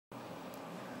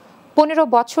15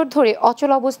 বছর ধরে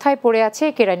অচল অবস্থায় পড়ে আছে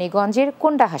কেরানীগঞ্জের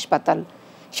কোন্ডা হাসপাতাল।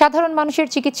 সাধারণ মানুষের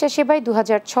চিকিৎসা সেবায়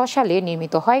 2006 সালে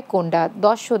নির্মিত হয় কোন্ডা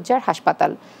 10 শয্যার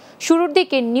হাসপাতাল। শুরুর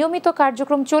দিকে নিয়মিত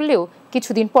কার্যক্রম চললেও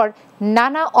কিছুদিন পর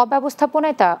নানা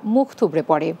অব্যবস্থাপনায় তা মুখ থুবড়ে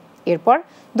পড়ে। এরপর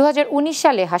 2019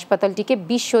 সালে হাসপাতালটিকে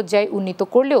 20 শয্যায় উন্নীত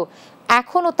করলেও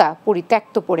এখনও তা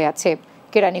পরিত্যক্ত পড়ে আছে।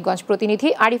 কেরানীগঞ্জ প্রতিনিধি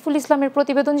আরিফুল ইসলামের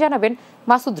প্রতিবেদন জানাবেন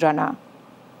মাসুদ রানা।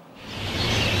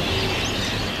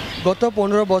 গত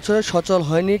 15 বছরে সচল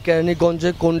হয়নি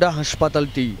কেরানীগঞ্জের কোন্ডা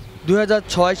হাসপাতালটি।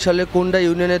 2006 সালে কোন্ডা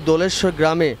ইউনিয়নের দোলেশ্বর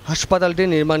গ্রামে হাসপাতালটি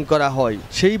নির্মাণ করা হয়।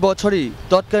 সেই বছরই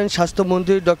তৎকালীন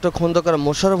স্বাস্থ্যমন্ত্রী ডক্টর খন্দকার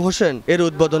মোশাররফ হোসেন এর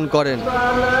উদ্বোধন করেন।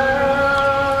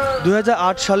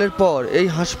 2008 সালের পর এই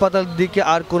হাসপাতালের দিকে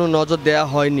আর কোনো নজর দেওয়া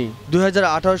হয়নি।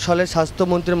 2018 সালে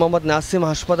স্বাস্থ্যমন্ত্রী মোহাম্মদ নাসিম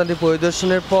হাসপাতালটি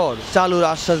পরিদর্শনের পর চালুর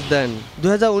আশ্বাস দেন।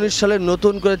 2019 সালে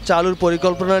নতুন করে চালুর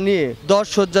পরিকল্পনা নিয়ে 10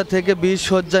 শয্যা থেকে 20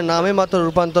 শয্যার নামে মাত্র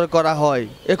রূপান্তর করা হয়।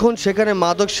 এখন সেখানে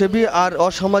মাদকসেবী আর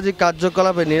অসামাজিক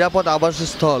কার্যকলাপে নিরাপদ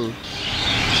আবাসস্থল।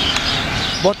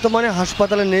 বর্তমানে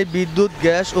হাসপাতালে নেই বিদ্যুৎ,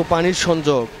 গ্যাস ও পানির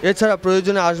সংযোগ। এছাড়া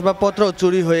প্রয়োজনীয় আসবাবপত্রও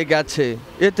চুরি হয়ে গেছে।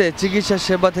 এতে চিকিৎসা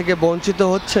সেবা থেকে বঞ্চিত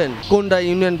হচ্ছেন কোন্ডা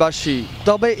ইউনিয়নবাসী।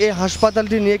 তবে এই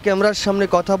হাসপাতালটি নিয়ে ক্যামেরার সামনে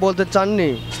কথা বলতে চাননি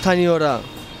স্থানীয়রা।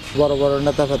 বড় বড়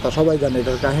নেতা ফেতা সবাই জানে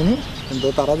এটার কাহিনী, কিন্তু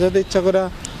তারা যদি ইচ্ছা করে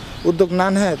উদ্যোগ না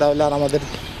নেয় তাহলে আর আমাদের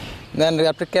নেন।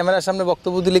 আপনি ক্যামেরার সামনে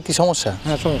বক্তব্য দিলে কি সমস্যা?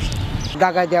 হ্যাঁ, সমস্যা।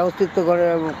 ঢাকায় দেওয়া অস্তিত্ব করে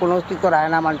কোনো অস্তিত্ব রায়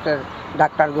না মানুষের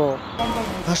ডাক্তার গো।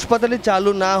 হাসপাতালে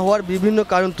চালু না হওয়ার বিভিন্ন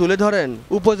কারণ তুলে ধরেন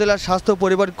উপজেলার স্বাস্থ্য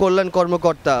পরিবার কল্যাণ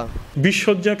কর্মকর্তা। 20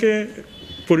 শয্যাকে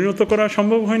পরিণত করা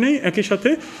সম্ভব হয় নাই, একই সাথে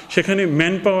সেখানে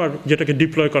ম্যান পাওয়ার যেটাকে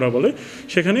ডিপ্লয় করা বলে,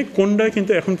 সেখানে কোন্ডায়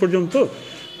কিন্তু এখন পর্যন্ত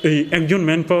এই একজন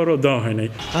ম্যান পাওয়ারও দেওয়া হয় নাই।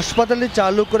 হাসপাতালটি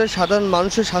চালু করে সাধারণ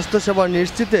মানুষের স্বাস্থ্যসেবা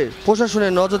নিশ্চিতে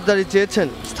প্রশাসনের নজরদারি চেয়েছেন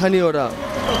স্থানীয়রা।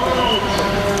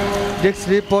 Desk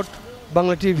report,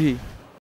 Bangla TV.